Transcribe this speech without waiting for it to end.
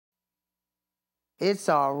It's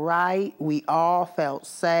all right. We all felt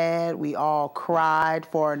sad. We all cried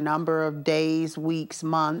for a number of days, weeks,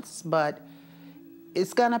 months, but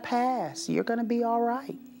it's gonna pass. You're gonna be all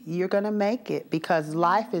right. You're gonna make it, because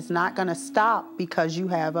life is not gonna stop because you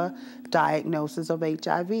have a diagnosis of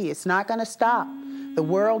HIV. It's not gonna stop. The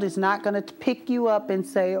world is not gonna pick you up and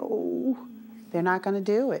say, oh, they're not gonna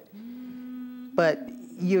do it. But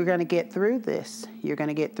you're gonna get through this. You're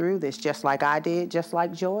gonna get through this just like I did, just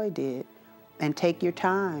like Joy did. And take your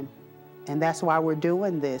time. And that's why we're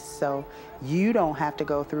doing this, so you don't have to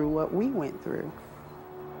go through what we went through.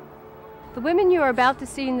 The women you are about to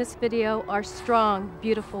see in this video are strong,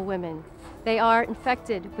 beautiful women. They are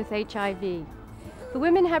infected with HIV. The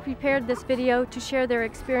women have prepared this video to share their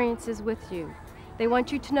experiences with you. They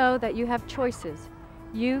want you to know that you have choices.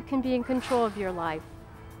 You can be in control of your life.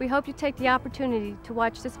 We hope you take the opportunity to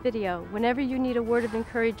watch this video whenever you need a word of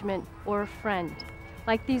encouragement or a friend.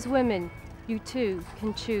 Like these women, you too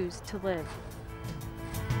can choose to live.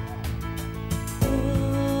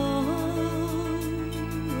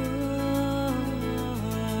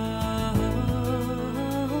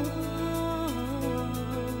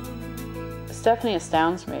 Stephanie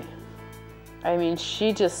astounds me. I mean,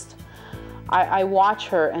 she just, I watch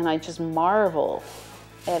her and I just marvel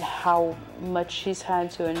at how much she's had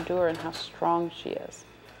to endure and how strong she is.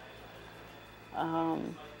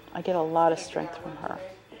 I get a lot of strength from her.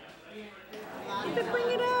 You can bring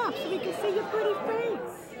it up so we can see your pretty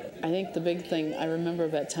face. I think the big thing I remember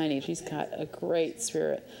about Tiny, she's got a great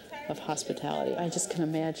spirit of hospitality. I just can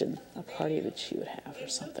imagine a party that she would have or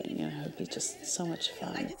something, you know, it would be just so much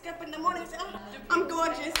fun. I just get up in the morning and say, I'm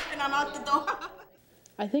gorgeous, and I'm out the door.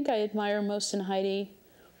 I think I admire most in Heidi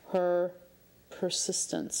her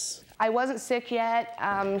persistence. I wasn't sick yet.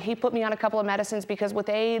 He put me on a couple of medicines because with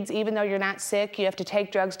AIDS, even though you're not sick, you have to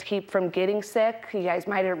take drugs to keep from getting sick. You guys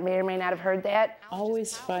may or may not have heard that.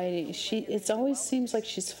 Always fighting. It always seems like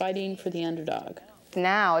she's fighting for the underdog.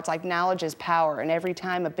 Now, it's like knowledge is power, and every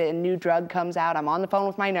time a new drug comes out, I'm on the phone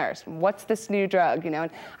with my nurse. What's this new drug, you know?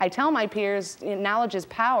 And I tell my peers, knowledge is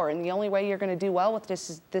power, and the only way you're going to do well with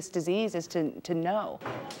this disease is to know.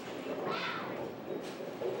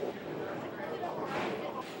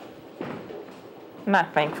 I'm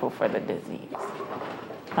not thankful for the disease.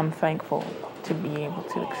 I'm thankful to be able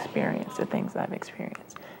to experience the things I've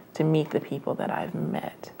experienced, to meet the people that I've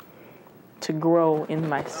met, to grow in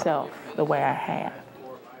myself the way I have.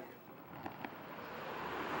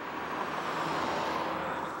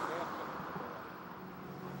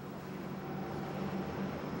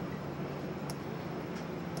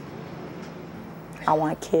 I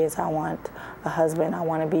want kids, I want a husband, I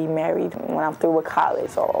want to be married when I'm through with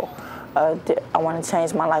college, or I want to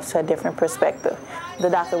change my life to a different perspective. The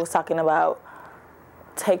doctor was talking about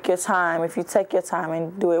take your time. If you take your time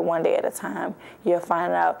and do it one day at a time, you'll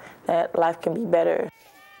find out that life can be better.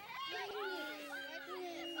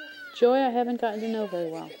 Joy I haven't gotten to know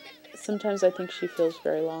very well. Sometimes I think she feels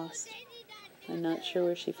very lost. I'm not sure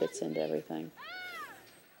where she fits into everything.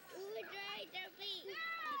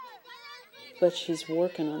 But she's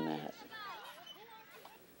working on that.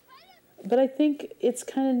 But I think it's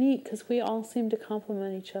kind of neat because we all seem to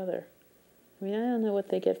complement each other. I mean, I don't know what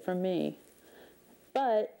they get from me,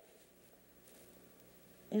 but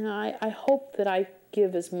you know, I hope that I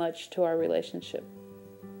give as much to our relationship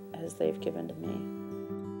as they've given to me.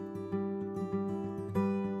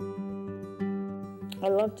 I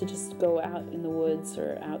love to just go out in the woods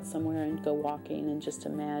or out somewhere and go walking and just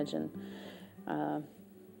imagine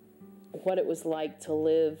what it was like to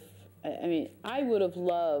live. I mean, I would have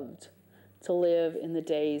loved to live in the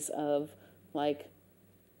days of, like,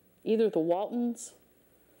 either the Waltons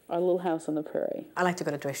or Little House on the Prairie. I like to go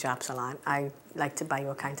to thrift shops a lot. I like to buy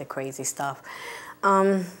all kinds of crazy stuff.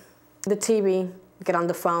 The TV, get on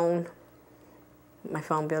the phone. My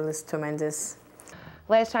phone bill is tremendous.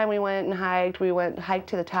 Last time we went and hiked, hiked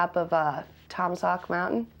to the top of Tomahawk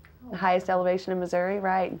Mountain, the highest elevation in Missouri,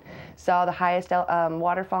 right? Saw the highest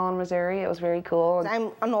waterfall in Missouri. It was very cool.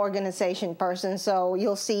 I'm an organization person, so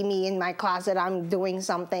you'll see me in my closet, I'm doing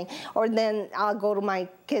something, or then I'll go to my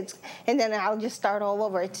kids, and then I'll just start all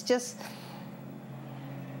over. It's just,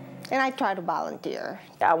 and I try to volunteer.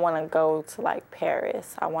 I want to go to like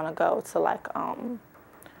Paris. I want to go to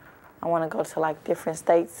like different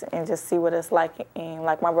states and just see what it's like. And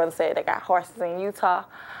like my brother said, they got horses in Utah.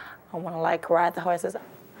 I want to like ride the horses.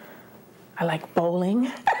 I like bowling.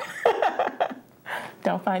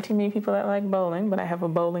 Don't find too many people that like bowling, but I have a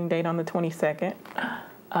bowling date on the 22nd.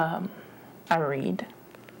 I read.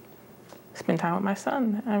 Spend time with my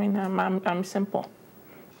son. I mean, I'm simple.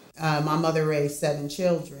 My mother raised 7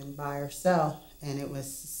 children by herself, and it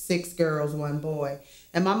was 6 girls, 1 boy.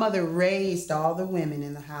 And my mother raised all the women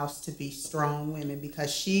in the house to be strong women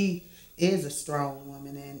because she is a strong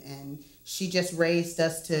woman, and she just raised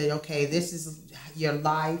us to, okay, this is your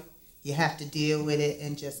life. You have to deal with it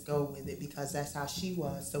and just go with it because that's how she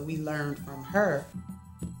was. So we learned from her.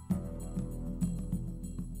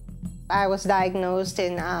 I was diagnosed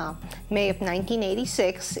in May of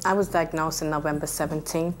 1986. I was diagnosed on November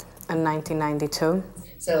 17th in 1992.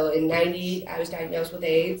 So in 90, I was diagnosed with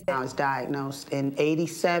AIDS. I was diagnosed in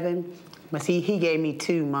 87, but he gave me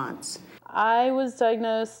 2 months. I was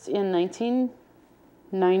diagnosed in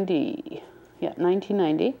 1990. Yeah,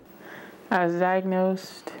 1990. I was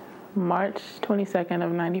diagnosed March 22nd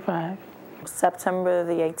of 95. September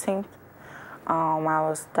the 18th, I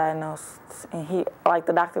was diagnosed, and like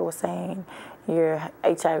the doctor was saying, you're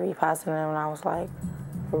HIV positive, and I was like,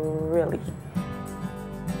 really?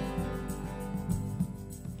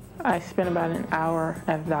 I spent about an hour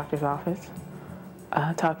at the doctor's office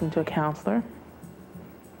talking to a counselor.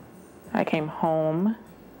 I came home.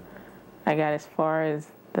 I got as far as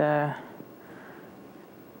the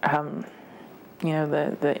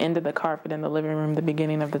end of the carpet in the living room, the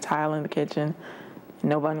beginning of the tile in the kitchen.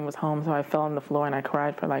 Nobody was home, so I fell on the floor and I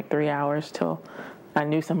cried for like 3 hours till I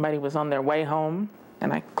knew somebody was on their way home.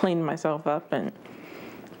 And I cleaned myself up and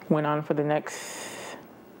went on for the next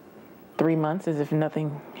 3 months as if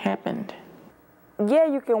nothing happened. Yeah,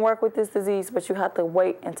 you can work with this disease, but you have to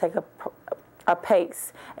wait and take a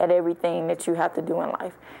pace at everything that you have to do in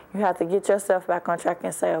life. You have to get yourself back on track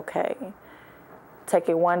and say, okay, take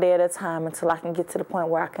it one day at a time until I can get to the point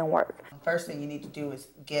where I can work. First thing you need to do is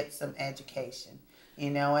get some education,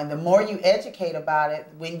 and the more you educate about it,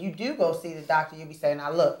 when you do go see the doctor, you'll be saying,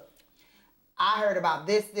 now look, I heard about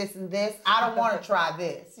this, this, and this. I don't want to try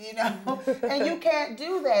this, And you can't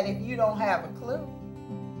do that if you don't have a clue.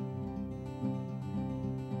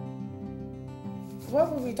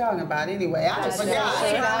 What were we talking about anyway? I just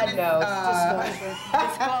forgot.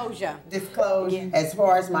 Disclosure. Disclosure. Yeah. As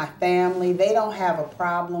far as my family, they don't have a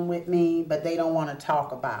problem with me, but they don't want to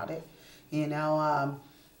talk about it.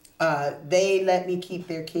 They let me keep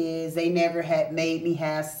their kids. They never had made me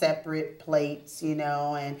have separate plates,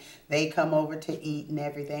 and they come over to eat and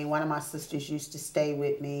everything. One of my sisters used to stay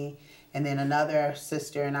with me, and then another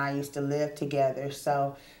sister and I used to live together.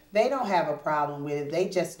 So they don't have a problem with it. They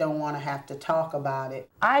just don't want to have to talk about it.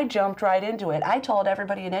 I jumped right into it. I told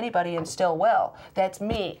everybody and anybody and still will. That's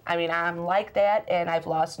me. I mean, I'm like that, and I've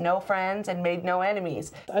lost no friends and made no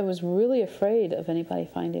enemies. I was really afraid of anybody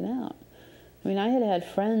finding out. I mean, I had had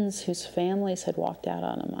friends whose families had walked out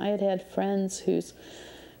on them. I had had friends who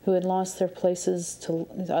had lost their places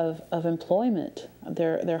of employment,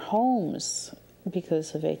 their homes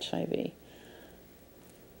because of HIV.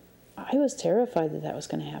 I was terrified that was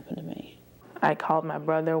going to happen to me. I called my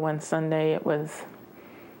brother one Sunday. It was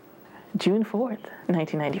June 4th,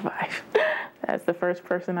 1995. That's the first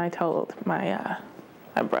person I told, my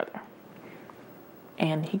brother.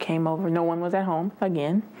 And he came over. No one was at home,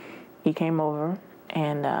 again. He came over,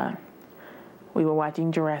 and we were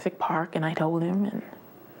watching Jurassic Park, and I told him, and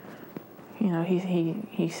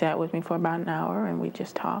he sat with me for about an hour, and we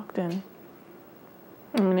just talked, and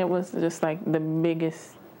I mean, it was just like the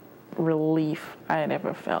biggest relief I had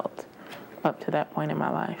ever felt up to that point in my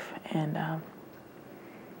life. And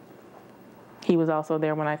he was also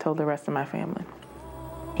there when I told the rest of my family.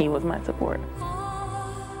 He was my support.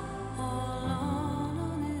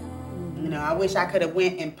 I wish I could have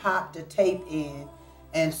went and popped a tape in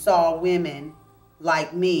and saw women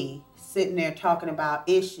like me sitting there talking about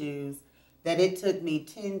issues that it took me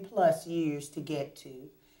 10+ years to get to,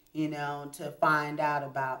 to find out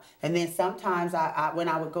about. And then sometimes when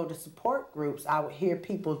I would go to support groups, I would hear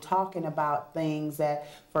people talking about things that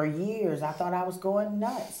for years I thought I was going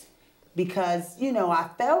nuts. Because, I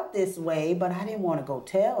felt this way, but I didn't want to go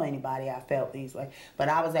tell anybody I felt this way. But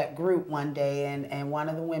I was at group one day, and one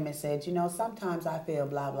of the women said, sometimes I feel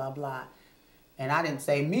blah, blah, blah. And I didn't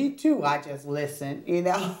say, me too. I just listened,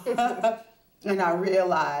 And I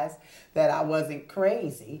realized that I wasn't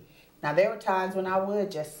crazy. Now, there were times when I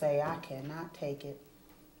would just say, I cannot take it.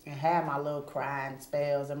 And have my little crying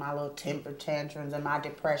spells and my little temper tantrums and my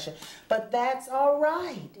depression. But that's all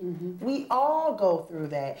right. Mm-hmm. We all go through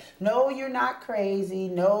that. No, you're not crazy.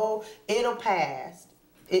 No, it'll pass.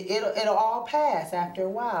 It'll all pass after a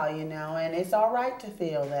while, and it's all right to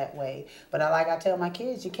feel that way. But I tell my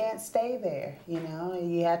kids, you can't stay there,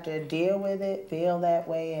 You have to deal with it, feel that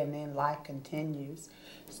way, and then life continues.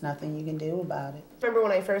 There's nothing you can do about it. Remember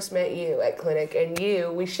when I first met you at clinic, and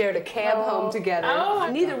we shared a cab home together.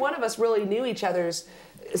 Neither one of us really knew each other's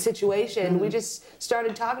situation. We just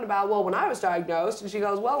started talking about, well, when I was diagnosed, and she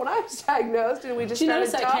goes, well, when I was diagnosed, and we just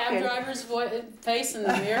started talking. That cab driver's face in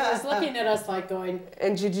the mirror was looking at us like going.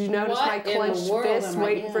 And did you notice my clenched fist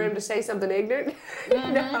waiting for him to say something ignorant?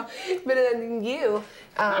 No, but then you.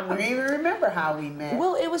 I don't even remember how we met.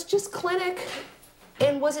 Well, it was just clinic.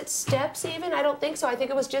 And was it steps even? I don't think so. I think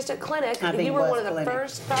it was just a clinic. I think you were one of the clinic.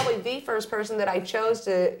 first, probably the first person that I chose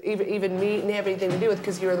to even meet and have anything to do with,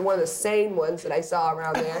 because you were one of the sane ones that I saw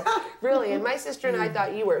around there. Really. And my sister and I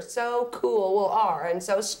thought you were so cool, well, are, and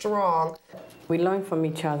so strong. We learn from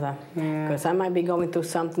each other, because I might be going through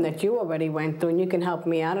something that you already went through, and you can help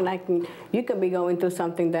me out, and you can be going through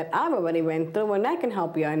something that I've already went through, and I can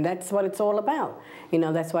help you out, and that's what it's all about. You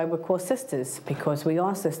know, that's why we're called sisters, because we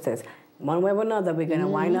are sisters. One way or another, we're going to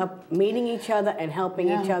wind up meeting each other and helping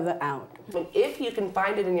each other out. If you can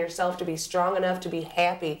find it in yourself to be strong enough to be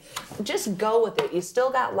happy, just go with it. You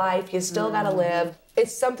still got life, you still got to live.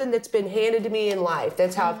 It's something that's been handed to me in life.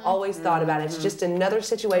 That's how I've always thought about it. It's just another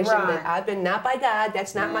situation that I've been, not by God,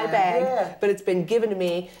 that's not my bag, but it's been given to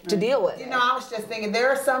me to deal with. You know, I was just thinking, there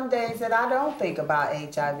are some days that I don't think about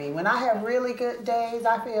HIV. When I have really good days,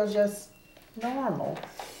 I feel just normal.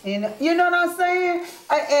 You know what I'm saying?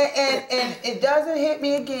 And it doesn't hit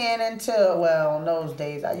me again until, well, on those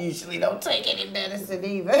days I usually don't take any medicine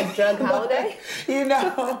either. Drug holiday? You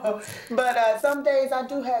know. But some days I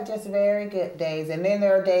do have just very good days. And then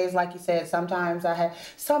there are days, like you said, sometimes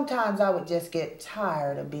I would just get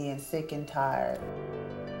tired of being sick and tired.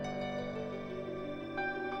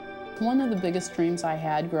 One of the biggest dreams I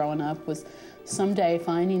had growing up was someday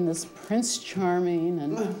finding this Prince Charming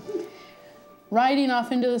and riding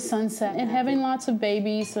off into the sunset and having lots of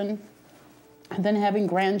babies and then having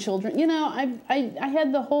grandchildren. You know, I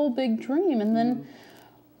had the whole big dream. And then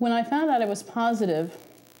when I found out I was positive,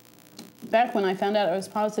 back when I found out I was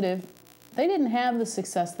positive, they didn't have the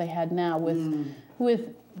success they had now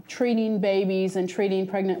with treating babies and treating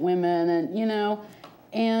pregnant women, and you know,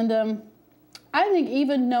 and I think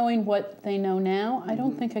even knowing what they know now, I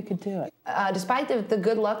don't think I could do it. Despite the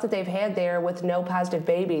good luck that they've had there with no positive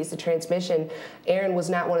babies, the transmission, Aaron was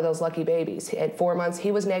not one of those lucky babies. At 4 months,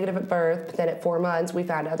 he was negative at birth, but then at 4 months, we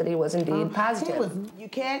found out that he was indeed positive. You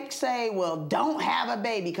can't say, well, don't have a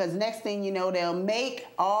baby, because next thing you know, they'll make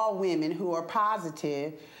all women who are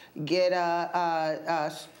positive get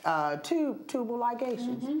tubal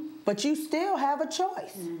ligations. But you still have a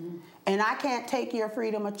choice. And I can't take your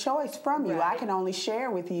freedom of choice from you. I can only share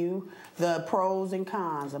with you the pros and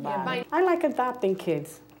cons about it. I like adopting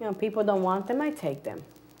kids. You know, people don't want them, I take them.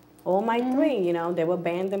 All my three, you know, they were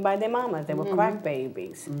abandoned by their mamas. They were crack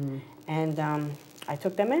babies. And I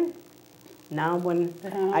took them in. Now when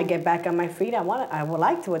I get back on my feet, I would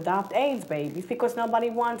like to adopt AIDS babies because nobody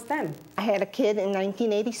wants them. I had a kid in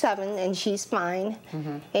 1987, and she's fine.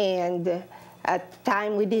 And at the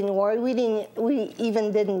time, we didn't worry. We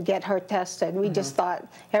even didn't get her tested. We just thought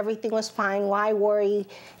everything was fine. Why worry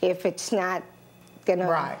if it's not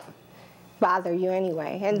gonna bother you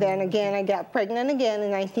anyway? And then again, I got pregnant again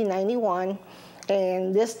in 1991,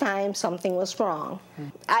 and this time something was wrong.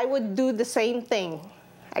 I would do the same thing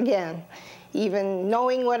again, even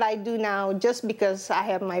knowing what I do now, just because I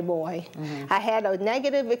have my boy. I had a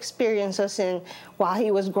negative experiences while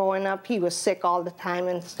he was growing up. He was sick all the time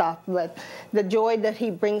and stuff, but the joy that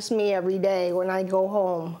he brings me every day when I go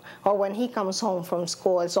home or when he comes home from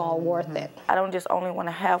school, it's all worth it. I don't just only want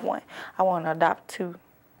to have one, I want to adopt two.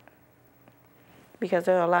 Because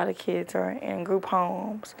there are a lot of kids who are in group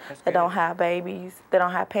homes that don't have babies, that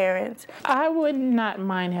don't have parents. I would not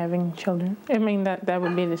mind having children. I mean, that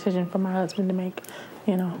would be a decision for my husband to make.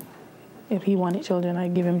 You know, if he wanted children,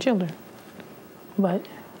 I'd give him children. But,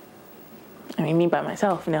 I mean, me by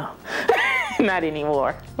myself, no. Not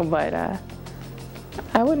anymore. But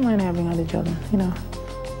I wouldn't mind having other children, you know.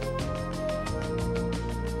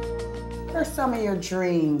 What are some of your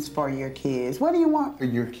dreams for your kids? What do you want for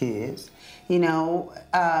your kids? You know,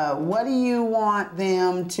 what do you want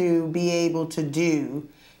them to be able to do,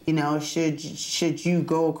 you know, should you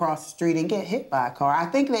go across the street and get hit by a car? I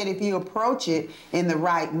think that if you approach it in the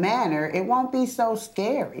right manner, it won't be so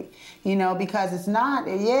scary, you know, because it's not,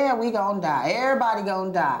 yeah, we gonna die. Everybody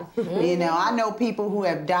gonna die. You know, I know people who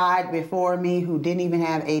have died before me who didn't even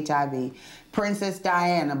have HIV. Princess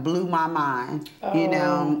Diana blew my mind, you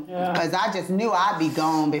know, because I just knew I'd be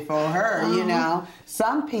gone before her, you know.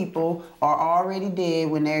 Some people are already dead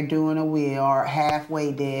when they're doing a will or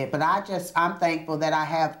halfway dead, but I'm thankful that I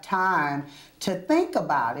have time to think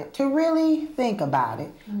about it, to really think about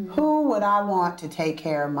it. Who would I want to take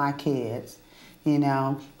care of my kids, you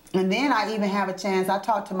know? And then I even have a chance, I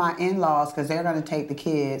talked to my in-laws because they're going to take the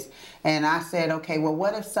kids. And I said, okay, well,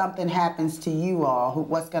 what if something happens to you all?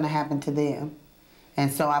 What's going to happen to them?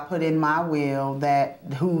 And so I put in my will that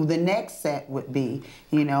who the next set would be,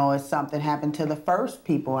 you know, if something happened to the first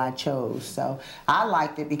people I chose. So I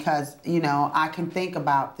liked it because, you know, I can think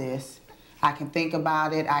about this. I can think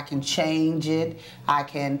about it, I can change it, I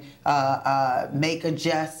can make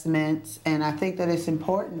adjustments. And I think that it's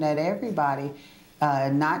important that everybody,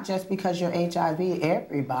 not just because you're HIV,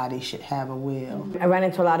 everybody should have a will. I ran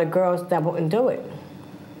into a lot of girls that wouldn't do it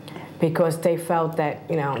because they felt that,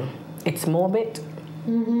 you know, it's morbid.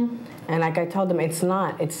 Mm-hmm. And like I told them, it's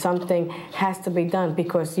not. It's something has to be done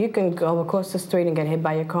because you can go across the street and get hit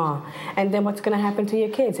by your car. And then what's going to happen to your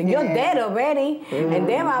kids? And you're dead already. Mm-hmm. And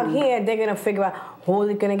they're out here, they're going to figure out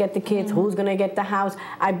who's going to get the kids, mm-hmm. who's going to get the house.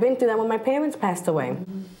 I've been through that when my parents passed away.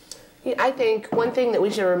 Mm-hmm. I think one thing that we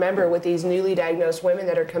should remember with these newly diagnosed women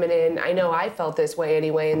that are coming in, I know I felt this way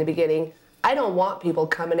anyway in the beginning, I don't want people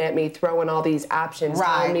coming at me throwing all these options,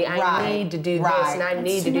 telling me I need to do this and I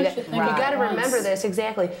need to do that. You got to remember this,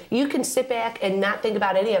 exactly. You can sit back and not think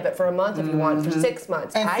about any of it for a month if you want, for 6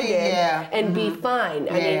 months. And I did, and be fine.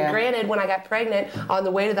 I mean, granted, when I got pregnant, on the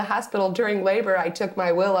way to the hospital during labor, I took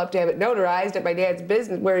my will up to have it notarized at my dad's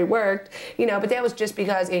business where he worked, you know, but that was just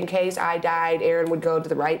because in case I died, Aaron would go to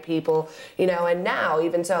the right people, you know, and now,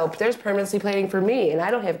 even so, there's permanency planning for me, and I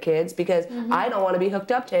don't have kids because I don't want to be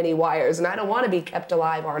hooked up to any wires, and I don't want to be kept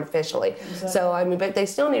alive artificially. Exactly. So, I mean, but they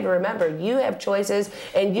still need to remember, you have choices,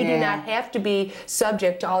 and you do not have to be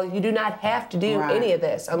subject to all, you do not have to do any of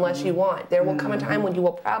this unless you want. There will come a time when you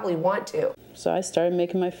will probably want to. So I started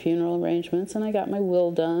making my funeral arrangements, and I got my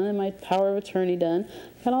will done, and my power of attorney done.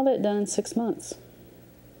 Got all that done in 6 months.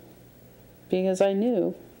 Because I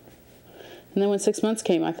knew. And then when 6 months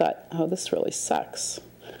came, I thought, oh, this really sucks.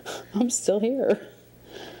 I'm still here.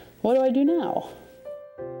 What do I do now?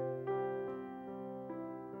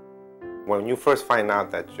 When you first find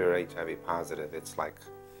out that you're HIV positive, it's like,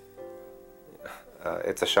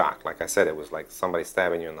 it's a shock. Like I said, it was like somebody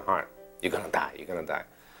stabbing you in the heart. You're gonna die, you're gonna die.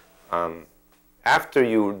 After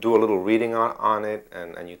you do a little reading on it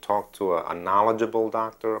and you talk to a knowledgeable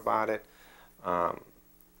doctor about it,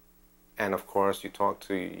 and of course you talk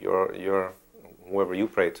to your whoever you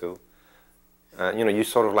pray to, you know, you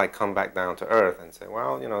sort of like come back down to earth and say,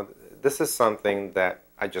 well, you know, this is something that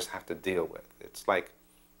I just have to deal with. It's like,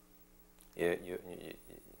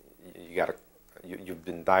 you've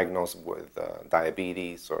been diagnosed with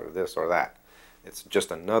diabetes or this or that. It's just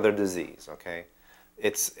another disease, okay?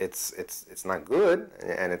 It's not good,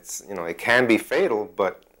 and it's, you know, it can be fatal,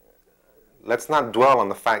 but let's not dwell on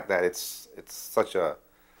the fact that it's such a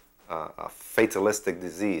fatalistic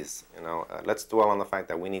disease, you know. Let's dwell on the fact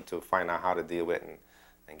that we need to find out how to deal with it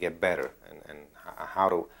and get better and how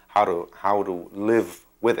to live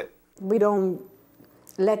with it. We don't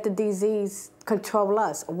let the disease control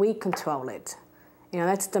us. We control it. You know,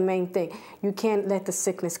 that's the main thing. You can't let the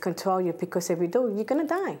sickness control you, because if you do, you're going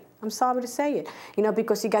to die. I'm sorry to say it. You know,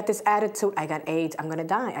 because you got this attitude, I got AIDS, I'm going to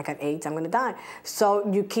die. I got AIDS, I'm going to die. So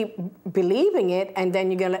you keep believing it, and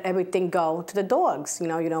then you're going to let everything go to the dogs. You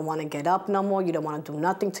know, you don't want to get up no more. You don't want to do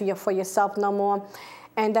nothing for yourself no more.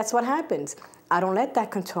 And that's what happens. I don't let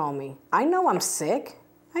that control me. I know I'm sick.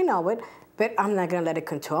 I know it. But I'm not going to let it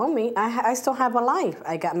control me. I still have a life.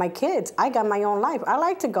 I got my kids. I got my own life. I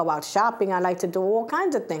like to go out shopping. I like to do all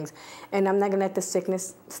kinds of things. And I'm not going to let the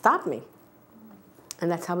sickness stop me. And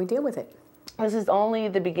that's how we deal with it. This is only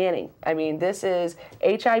the beginning. I mean, this is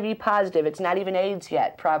HIV positive. It's not even AIDS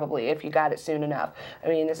yet, probably, if you got it soon enough. I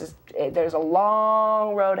mean, there's a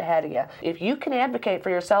long road ahead of you. If you can advocate for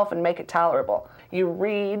yourself and make it tolerable, you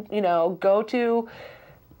read, you know, go to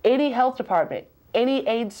any health department, any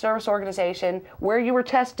AIDS service organization where you were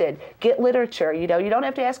tested, get literature. You know, you don't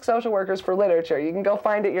have to ask social workers for literature. You can go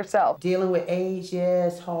find it yourself. Dealing with AIDS, yeah,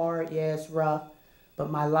 it's hard, yeah, it's rough,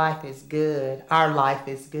 but my life is good. Our life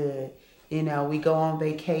is good. You know, we go on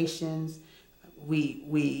vacations.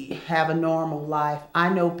 We have a normal life. I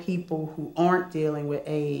know people who aren't dealing with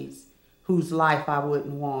AIDS whose life I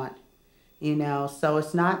wouldn't want. You know, so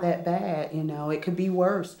it's not that bad, you know, it could be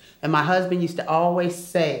worse. And my husband used to always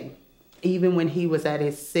say, even when he was at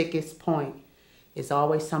his sickest point, it's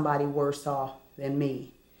always somebody worse off than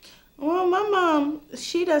me. Well, my mom,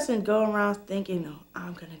 she doesn't go around thinking, oh,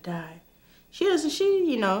 I'm going to die.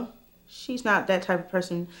 You know, she's not that type of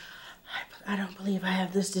person. I don't believe I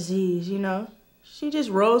have this disease, you know. She just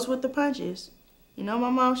rolls with the punches. You know, my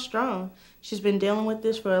mom's strong. She's been dealing with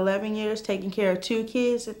this for 11 years, taking care of 2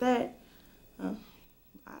 kids at that.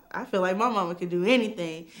 I feel like my mama could do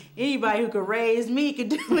anything. Anybody who could raise me could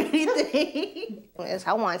do anything.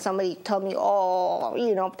 I want somebody to tell me, oh,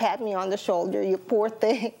 you know, pat me on the shoulder, you poor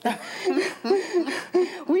thing.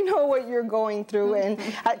 We know what you're going through, and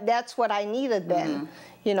that's what I needed then.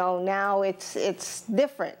 You know, now it's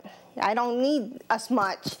different. I don't need as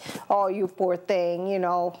much, oh, you poor thing, you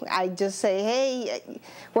know. I just say, hey,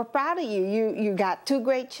 we're proud of you. You got 2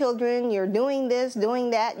 great children. You're doing this,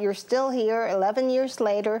 doing that. You're still here 11 years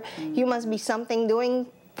later. You must be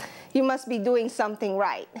you must be doing something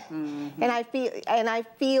right. And I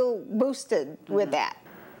feel boosted with that.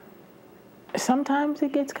 Sometimes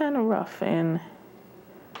it gets kind of rough, and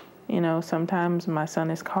you know, sometimes my son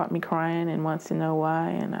has caught me crying and wants to know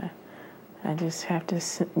why, and I just have to,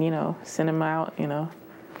 you know, send him out, you know,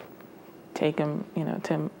 take him, you know,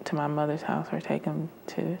 to my mother's house or take him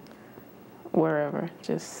to wherever.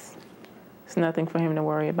 Just, it's nothing for him to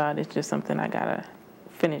worry about. It's just something I gotta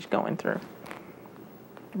finish going through.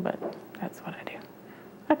 But that's what I do.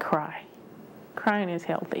 I cry. Crying is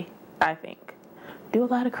healthy, I think. Do a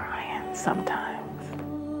lot of crying sometimes.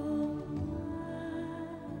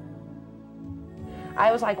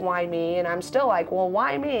 I was like, why me? And I'm still like, well,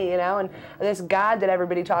 why me? You know, and this God that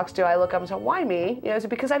everybody talks to, I look up and say, why me? You know, is it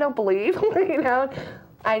because I don't believe? You know,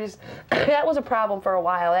 that was a problem for a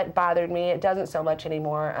while. That bothered me. It doesn't so much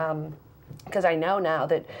anymore because I know now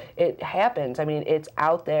that it happens. I mean, it's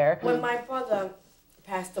out there. When my brother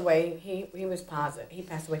passed away, he was positive. He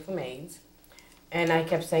passed away from AIDS. And I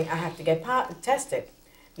kept saying, I have to get tested.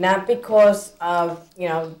 Not because of, you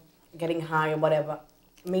know, getting high or whatever.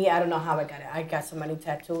 Me, I don't know how I got it. I got so many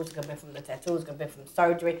tattoos. It could be from the tattoos, it could be from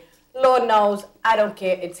surgery. Lord knows, I don't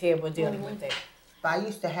care. It's here. We're dealing with it. I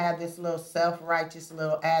used to have this little self-righteous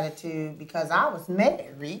little attitude because I was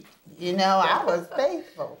married. You know, I was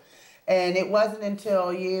faithful. And it wasn't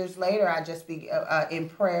until years later I just be in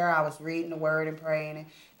prayer. I was reading the word and praying.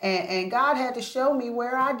 And God had to show me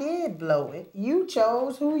where I did blow it. You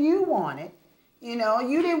chose who you wanted. You know,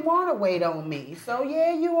 you didn't want to wait on me. So,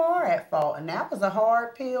 yeah, you are at fault. And that was a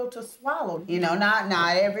hard pill to swallow. You know, not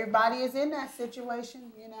everybody is in that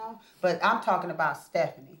situation, you know. But I'm talking about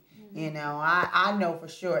Stephanie. You know, I know for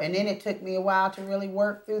sure. And then it took me a while to really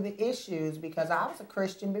work through the issues because I was a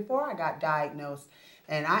Christian before I got diagnosed.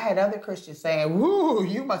 And I had other Christians saying, woo,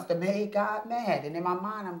 you must have made God mad. And in my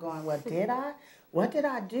mind, I'm going, well, did I? What did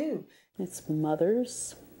I do? It's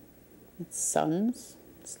mothers, it's sons,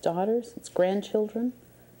 it's daughters, it's grandchildren,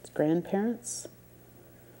 it's grandparents,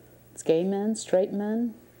 it's gay men, straight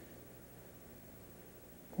men,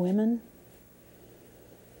 women.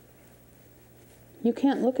 You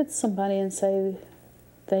can't look at somebody and say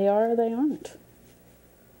they are or they aren't.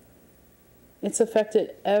 It's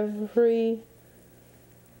affected every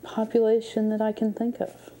population that I can think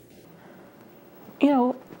of. You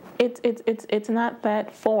know, it's not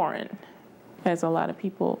that foreign as a lot of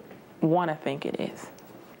people want to think it is.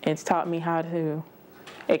 It's taught me how to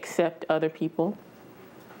accept other people.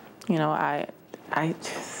 You know, I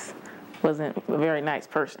just wasn't a very nice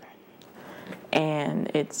person.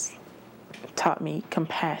 And it's taught me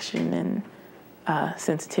compassion and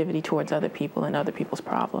sensitivity towards other people and other people's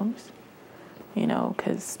problems. You know,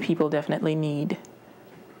 because people definitely need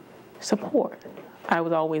support. I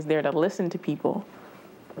was always there to listen to people,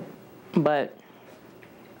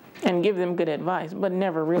 and give them good advice, but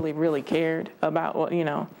never really cared about what, you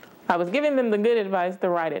know. I was giving them the good advice, the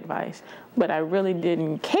right advice, but I really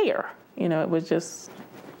didn't care. You know, it was just,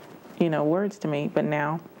 you know, words to me. But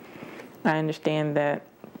now I understand that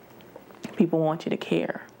people want you to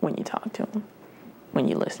care when you talk to them, when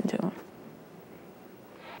you listen to them.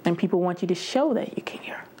 And people want you to show that you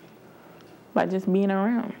care by just being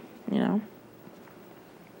around, you know.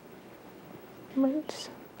 But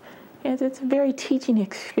it's a very teaching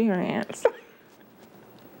experience.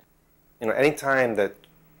 You know, anytime that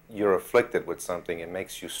you're afflicted with something, it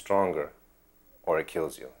makes you stronger or it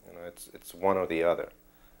kills you. You know, it's one or the other.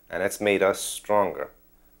 And it's made us stronger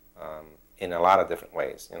in a lot of different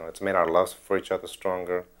ways. You know, it's made our love for each other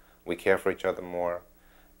stronger. We care for each other more.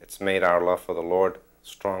 It's made our love for the Lord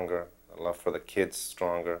stronger, the love for the kids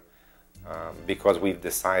stronger, because we've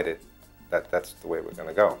decided that that's the way we're going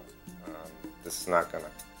to go. This is not going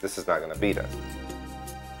to beat us.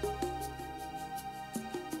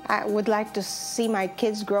 I would like to see my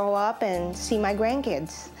kids grow up and see my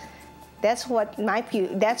grandkids. That's what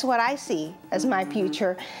I see as my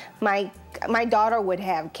future. My daughter would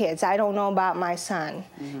have kids. I don't know about my son.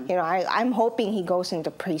 Mm-hmm. You know, I'm hoping he goes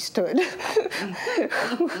into priesthood.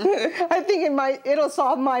 I think it'll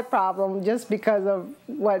solve my problem just because of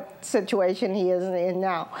what situation he is in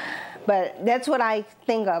now. But that's what I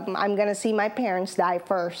think of. I'm going to see my parents die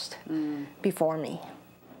first before me.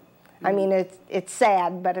 I mean, it's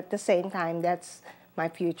sad, but at the same time, that's my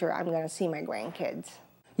future. I'm going to see my grandkids.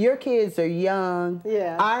 Your kids are young.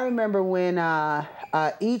 Yeah. I remember when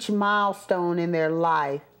each milestone in their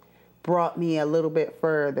life brought me a little bit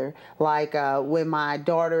further. Like when my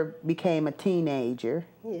daughter became a teenager.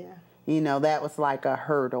 Yeah. You know, that was like a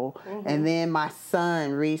hurdle. And then my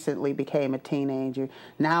son recently became a teenager.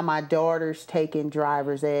 Now my daughter's taking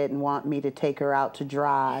driver's ed and want me to take her out to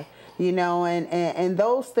drive. You know, and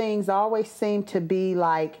those things always seem to be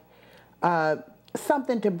like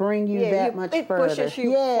something to bring you that much further. It pushes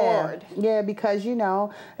you forward. Yeah, because, you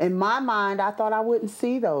know, in my mind, I thought I wouldn't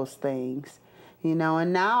see those things. You know,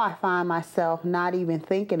 and now I find myself not even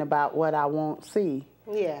thinking about what I won't see.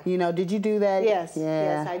 Yeah. You know, did you do that? Yes. Yeah.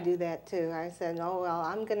 Yes, I do that too. I said, oh, well,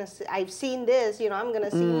 I've seen this, you know, I'm going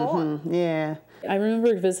to see more. Yeah. I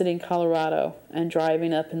remember visiting Colorado and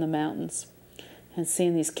driving up in the mountains and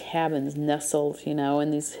seeing these cabins nestled, you know,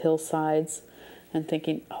 in these hillsides and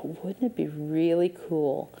thinking, oh, wouldn't it be really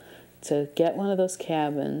cool to get one of those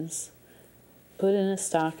cabins, put in a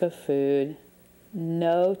stock of food,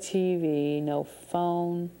 no TV, no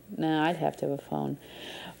phone. Nah, I'd have to have a phone.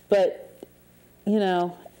 But, you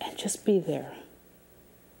know, and just be there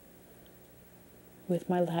with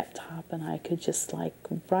my laptop, and I could just like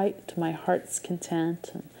write to my heart's content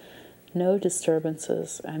and no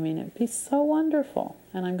disturbances. I mean, it'd be so wonderful.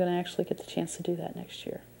 And I'm going to actually get the chance to do that next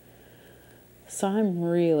year. So I'm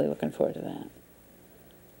really looking forward to that.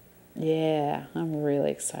 Yeah, I'm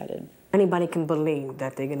really excited. Anybody can believe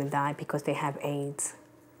that they're going to die because they have AIDS.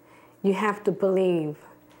 You have to believe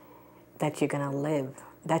that you're going to live.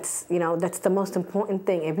 That's, you know, that's the most important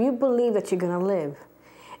thing. If you believe that you're going to live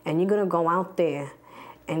and you're going to go out there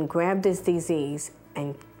and grab this disease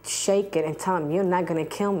and shake it and tell them, you're not going to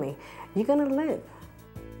kill me, you're going to live.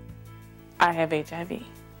 I have HIV,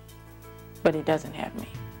 but it doesn't have me,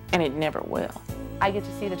 and it never will. I get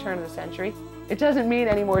to see the turn of the century. It doesn't mean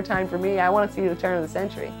any more time for me. I want to see the turn of the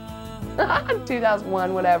century.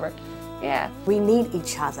 2001, whatever. Yeah. We need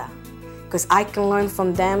each other because I can learn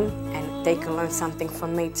from them and they can learn something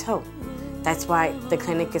from me too. That's why the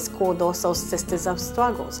clinic is called also Sisters of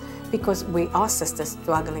Struggles, because we are sisters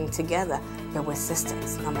struggling together, but we're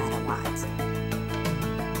sisters no matter what.